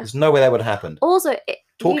 Yeah. There's no way that would have happened. Also,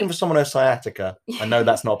 talking for someone who has sciatica, I know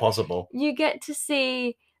that's not possible. You get to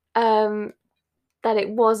see that it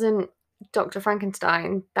wasn't Dr.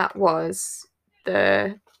 Frankenstein that was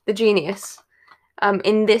the genius.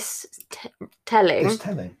 In this telling. This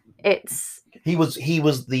telling. It's he was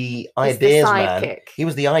the ideas man. He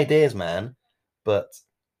was the ideas man, but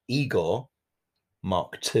Igor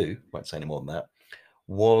Mark II, won't say any more than that,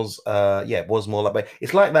 was more like...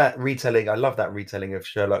 It's like that retelling. I love that retelling of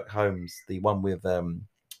Sherlock Holmes, the one with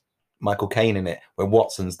Michael Caine in it, where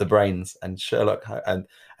Watson's the brains and Sherlock and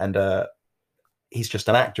he's just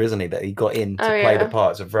an actor, isn't he? That he got in to play the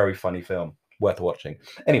part. It's a very funny film, worth watching.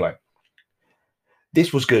 Anyway,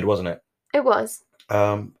 this was good, wasn't it? It was.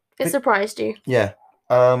 It surprised you. Yeah.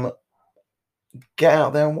 Get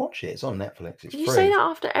out there and watch it. It's on Netflix. It's free. You free. say that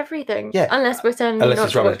after everything. Yeah. Unless we're telling you not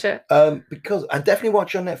to watch it. Because I definitely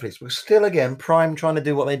watch it on Netflix. We're still, again, Prime trying to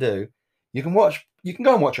do what they do. You can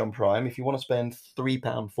go and watch it on Prime if you want to spend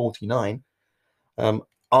 £3.49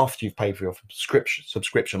 after you've paid for your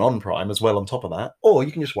subscription on Prime as well on top of that. Or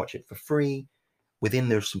you can just watch it for free within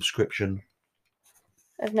their subscription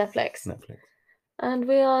of Netflix. And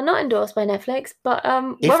we are not endorsed by Netflix, but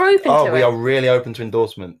we're open to it. We are really open to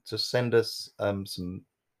endorsement. Just send us some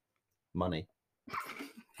money.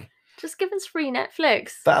 Just give us free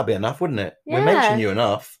Netflix. That'll be enough, wouldn't it? Yeah. We mentioned you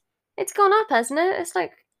enough. It's gone up, hasn't it? It's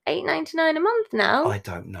like $8.99 a month now. I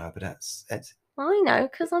don't know, but that's... I know,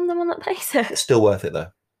 because I'm the one that pays it. It's still worth it,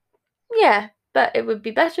 though. Yeah, but it would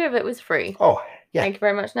be better if it was free. Oh, yeah. Thank you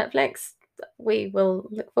very much, Netflix. We will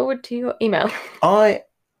look forward to your email. I'm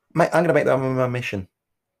going to make that my mission.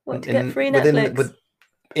 What, to get free Netflix?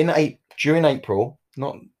 During April,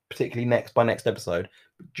 not particularly by next episode,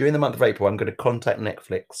 but during the month of April, I'm going to contact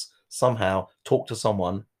Netflix somehow, talk to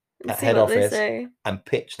someone at head office and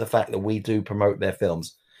pitch the fact that we do promote their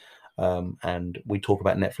films. And we talk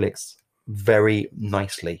about Netflix very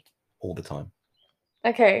nicely all the time.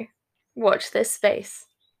 Okay, watch this space.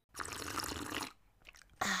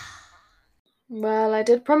 Well, I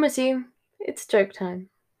did promise you. It's joke time.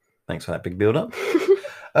 Thanks for that big build-up.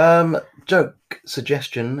 Joke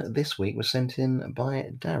suggestion this week was sent in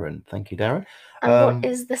by Darren. Thank you, Darren. And what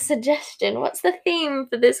is the suggestion? What's the theme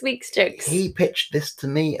for this week's jokes? He pitched this to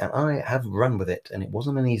me, and I have run with it, and it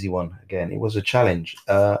wasn't an easy one. Again, it was a challenge.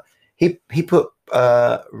 He put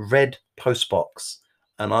red postbox,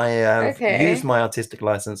 and I have used my artistic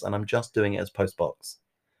license, and I'm just doing it as postbox.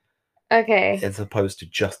 Okay. As opposed to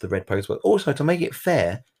just the red postbox. Also, to make it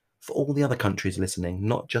fair for all the other countries listening,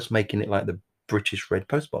 not just making it like the British red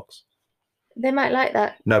postbox. They might like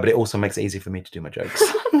that. No, but it also makes it easy for me to do my jokes.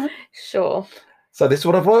 Sure. So this is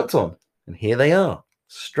what I've worked on, and here they are.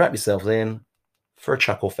 Strap yourselves in for a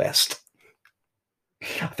chuckle fest.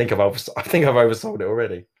 I think I've oversold it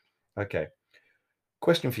already. Okay.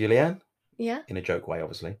 Question for you, Leanne. Yeah. In a joke way,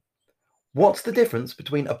 obviously. What's the difference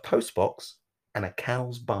between a postbox and a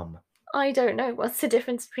cow's bum? I don't know. What's the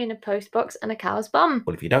difference between a postbox and a cow's bum?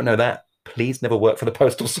 Well, if you don't know that, please never work for the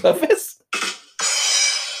Postal Service.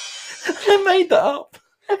 I made that up.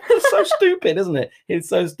 It's so stupid, isn't it? It's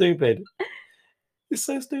so stupid. It's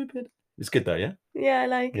so stupid. It's good though, yeah? Yeah, I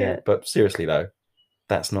like it. But seriously though,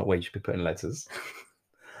 that's not where you should be putting letters.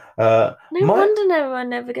 No wonder no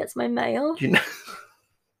one ever gets my mail. You know,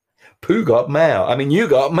 Pooh got mail. I mean, you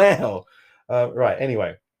got mail. Right,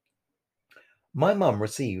 anyway. My mum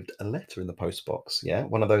received a letter in the postbox, yeah?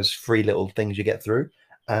 One of those free little things you get through.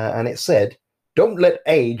 And it said, don't let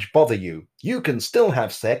age bother you. You can still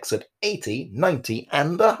have sex at 80, 90,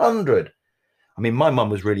 and 100. I mean, my mum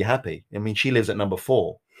was really happy. I mean, she lives at number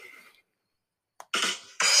 4.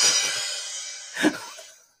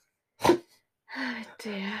 Oh,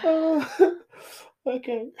 dear.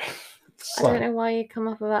 Okay. So, I don't know why you come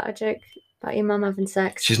up about a joke about your mum having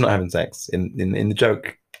sex. She's not having sex. In the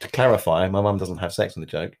joke, to clarify, my mum doesn't have sex in the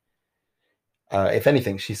joke. If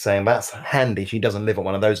anything, she's saying that's handy. She doesn't live at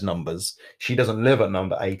one of those numbers. She doesn't live at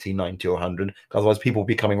number 80, 90, or 100. Otherwise, people will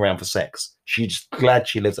be coming around for sex. She's glad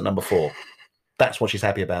she lives at number 4. That's what she's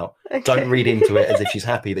happy about. Okay. Don't read into it as if she's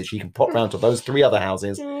happy that she can pop round to those 3 other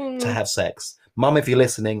houses to have sex. Mum, if you're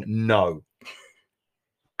listening, no.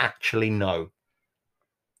 Actually, no.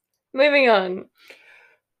 Moving on.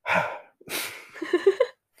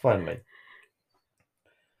 Finally.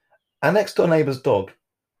 Our next door neighbour's dog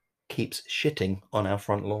keeps shitting on our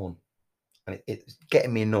front lawn. And it's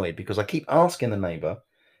getting me annoyed because I keep asking the neighbour,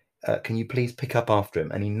 can you please pick up after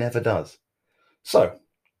him? And he never does. So,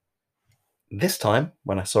 this time,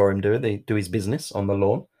 when I saw him do his business on the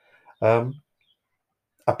lawn,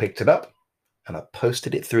 I picked it up and I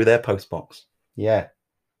posted it through their postbox. Yeah.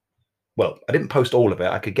 Well, I didn't post all of it.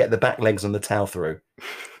 I could get the back legs and the tail through.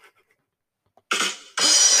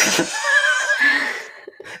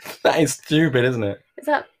 That is stupid, isn't it? Is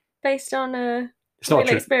that based on a real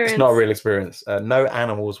experience? It's not a real experience. No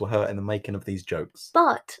animals were hurt in the making of these jokes.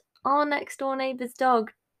 But our next door neighbour's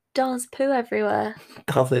dog does poo everywhere.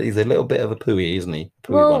 He's a little bit of a pooey, isn't he?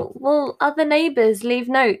 Well, other neighbours leave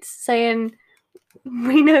notes saying,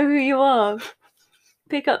 we know who you are.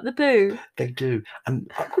 Pick up the poo. They do.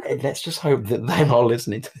 And let's just hope that they're not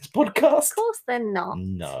listening to this podcast. Of course they're not.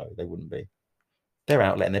 No, they wouldn't be. They're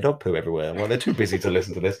out letting their dog poo everywhere. Well, they're too busy to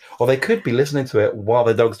listen to this. Or they could be listening to it while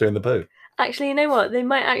their dog's doing the poo. Actually, you know what? They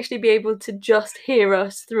might actually be able to just hear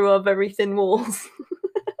us through our very thin walls.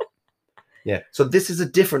 Yeah. So this is a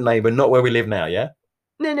different neighbour, not where we live now, yeah?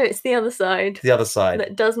 No, it's the other side. The other side.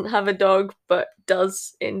 That doesn't have a dog, but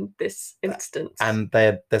does in this instance. And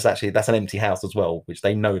that's an empty house as well, which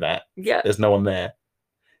they know that. Yeah. There's no one there.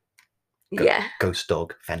 Yeah. Ghost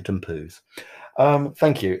dog, phantom poos.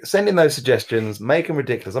 Thank you. Send in those suggestions. Make them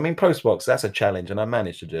ridiculous. I mean, postbox, that's a challenge, and I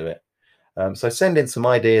managed to do it. So send in some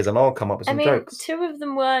ideas, and I'll come up with some jokes. 2 of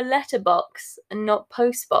them were letterbox and not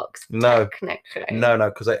postbox. No. Technically. No,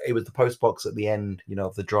 because it was the postbox at the end,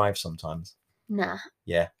 of the drive sometimes. Nah.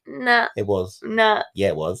 Yeah. Nah. It was. Nah. Yeah,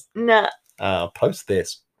 it was. Nah. Post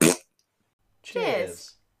this.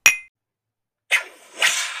 Cheers.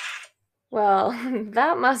 Well,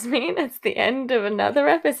 that must mean it's the end of another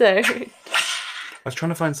episode. I was trying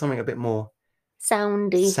to find something a bit more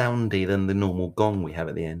soundy than the normal gong we have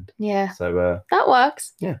at the end. Yeah. So that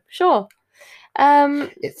works. Yeah. Sure.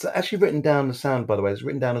 It's actually written down, the sound, by the way, it's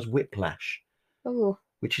written down as whiplash. Oh.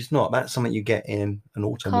 Which is not. That's something you get in an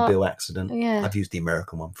automobile accident. Yeah. I've used the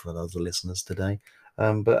American one for those listeners today.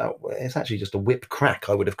 But it's actually just a whip crack,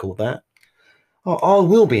 I would have called that. I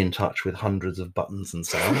will be in touch with hundreds of buttons and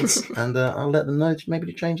sounds, and I'll let them know maybe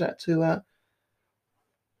to change that to,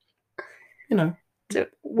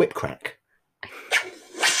 whip crack.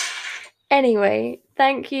 Anyway,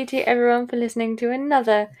 thank you to everyone for listening to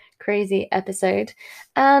another crazy episode.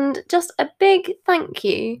 And just a big thank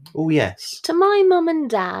you. Oh, yes. To my mum and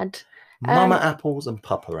dad. Mama Apples and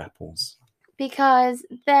Papa Apples. Because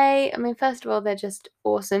first of all, they're just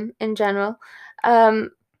awesome in general.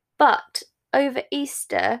 But over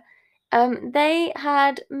Easter, they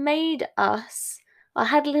had made us... I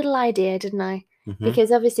had a little idea, didn't I? Mm-hmm.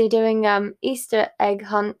 Because obviously doing Easter egg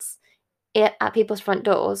hunts at people's front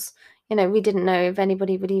doors, we didn't know if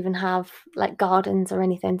anybody would even have like gardens or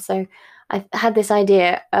anything. So I had this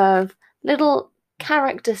idea of little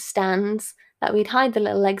character stands that we'd hide the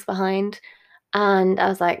little eggs behind. And I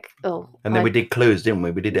was like, oh. And then we did clues, didn't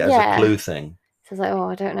we? We did it as a clue thing. So I was like,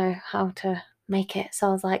 I don't know how to make it. So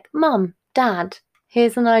I was like, Mum, Dad,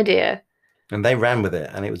 here's an idea. And they ran with it,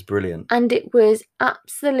 and it was brilliant. And it was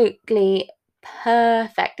absolutely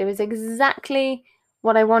perfect. It was exactly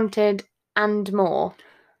what I wanted and more.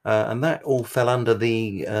 And that all fell under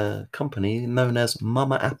the company known as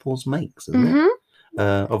Mama Apples Makes, isn't it?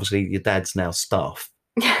 Obviously, your dad's now staff.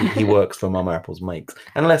 He works for Mama Apples Makes.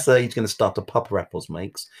 Unless he's going to start a Papa Apples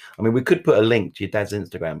Makes. I mean, we could put a link to your dad's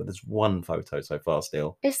Instagram, but there's one photo so far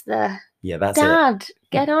still. Is there? Yeah, that's Dad,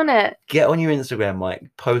 get on it. Get on your Instagram, Mike.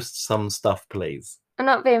 Post some stuff, please. I'm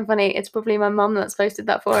not being funny. It's probably my mum that's posted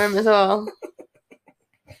that for him as well.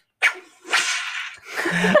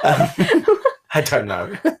 I don't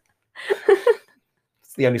know.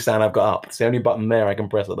 It's the only sound I've got up. It's the only button there I can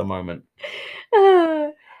press at the moment.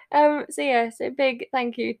 So big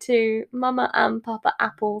thank you to Mama and Papa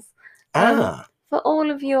Apples for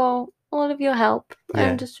all of your help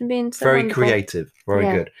and just for being so very wonderful. Creative, very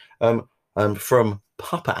good. From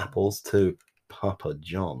Papa Apples to Papa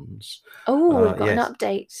John's. Oh, we've got an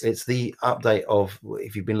update. It's the update of,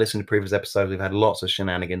 if you've been listening to previous episodes, we've had lots of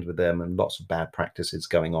shenanigans with them and lots of bad practices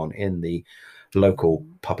going on in the local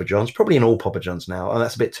Papa John's, probably in all Papa John's now, and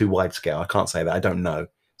that's a bit too wide scale. I can't say that. I don't know.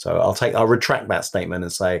 So I'll retract that statement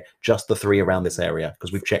and say just the 3 around this area,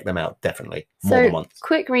 because we've checked them out definitely more than once.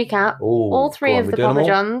 Quick recap. All 3 of the Papa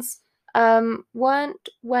John's weren't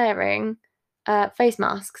wearing face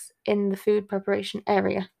masks in the food preparation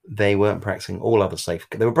area. They weren't practicing all other safe.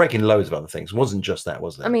 They were breaking loads of other things. It wasn't just that,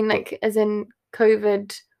 was it? I mean, as in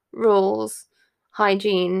COVID rules,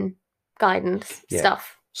 hygiene, guidance,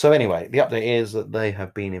 stuff. So anyway, the update is that they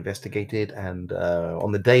have been investigated, and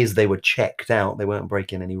on the days they were checked out, they weren't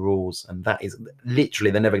breaking any rules, and that is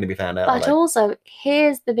literally, they're never going to be found out. But also,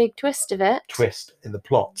 here's the big twist of it. Twist in the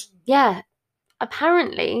plot. Yeah.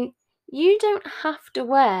 Apparently, you don't have to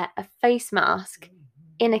wear a face mask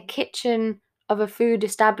in a kitchen of a food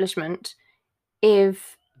establishment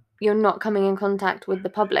if you're not coming in contact with the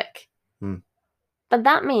public. But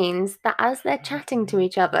that means that as they're chatting to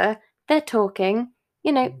each other, they're talking...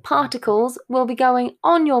 particles will be going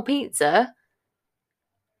on your pizza,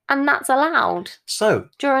 and that's allowed. So,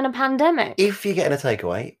 during a pandemic, if you're getting a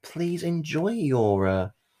takeaway, please enjoy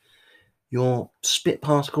your spit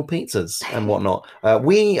particle pizzas and whatnot.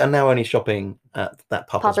 We are now only shopping at that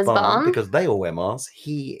Papa's Barn because they all wear masks.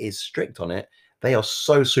 He is strict on it. They are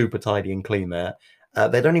so super tidy and clean there.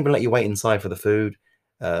 They don't even let you wait inside for the food.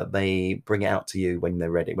 They bring it out to you when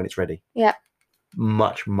it's ready. Yeah.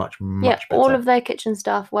 Much better. Yeah, all of their kitchen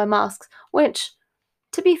staff wear masks, which,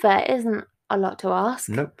 to be fair, isn't a lot to ask.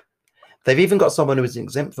 Nope. They've even got someone who is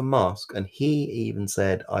exempt from mask, and he even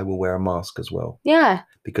said, I will wear a mask as well. Yeah.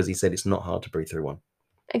 Because he said it's not hard to breathe through one.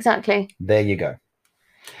 Exactly. There you go.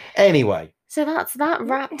 Anyway. So that's that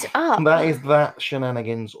wrapped up. That is that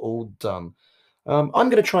shenanigans all done. I'm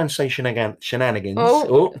going to try and say shenanigans.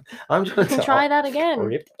 I'm going to try that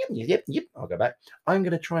again. Yep. I'll go back. I'm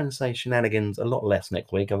going to try and say shenanigans a lot less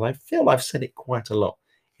next week, because I feel I've said it quite a lot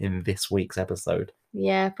in this week's episode.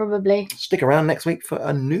 Yeah, probably. Stick around next week for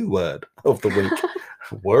a new word of the week.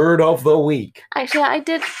 Word of the week. Actually, I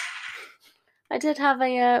did have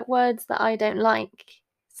a words that I don't like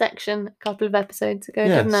section a couple of episodes ago,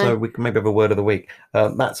 didn't I? So we can maybe have a word of the week.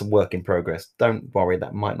 That's a work in progress. Don't worry,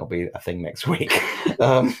 that might not be a thing next week.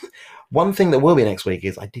 One thing that will be next week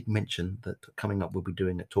is, I did mention that coming up we'll be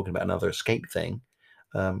talking about another escape thing.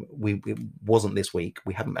 It wasn't this week.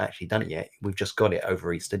 We haven't actually done it yet. We've just got it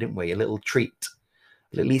over Easter, didn't we? A little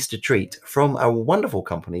Easter treat from a wonderful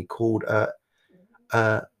company called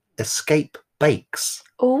Escape Bakes.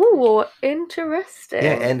 Oh, interesting.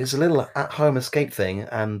 Yeah, and it's a little at-home escape thing,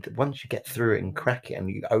 and once you get through it and crack it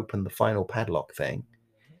and you open the final padlock thing,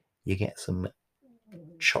 you get some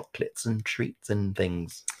chocolates and treats and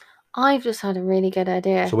things. I've just had a really good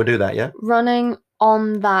idea. So we'll do that, yeah? Running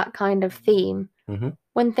on that kind of theme. Mm-hmm.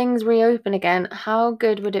 When things reopen again, how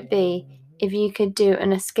good would it be if you could do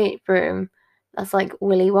an escape room that's like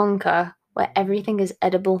Willy Wonka, where everything is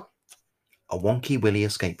edible. A Wonky Willy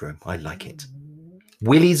escape room. I like it.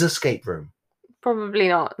 Willy's escape room. Probably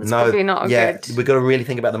not. It's probably not good. We've got to really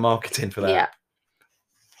think about the marketing for that. Yeah.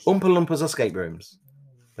 Oompa Loompas escape rooms.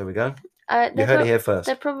 There we go. You heard it here first.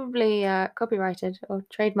 They're probably copyrighted or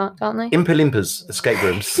trademarked, aren't they? Oompa Loompas escape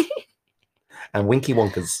rooms. And Winky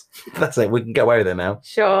Wonkers. That's it. We can get away with it now.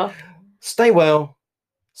 Sure. Stay well.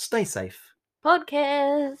 Stay safe.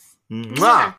 Podcast. Mwah!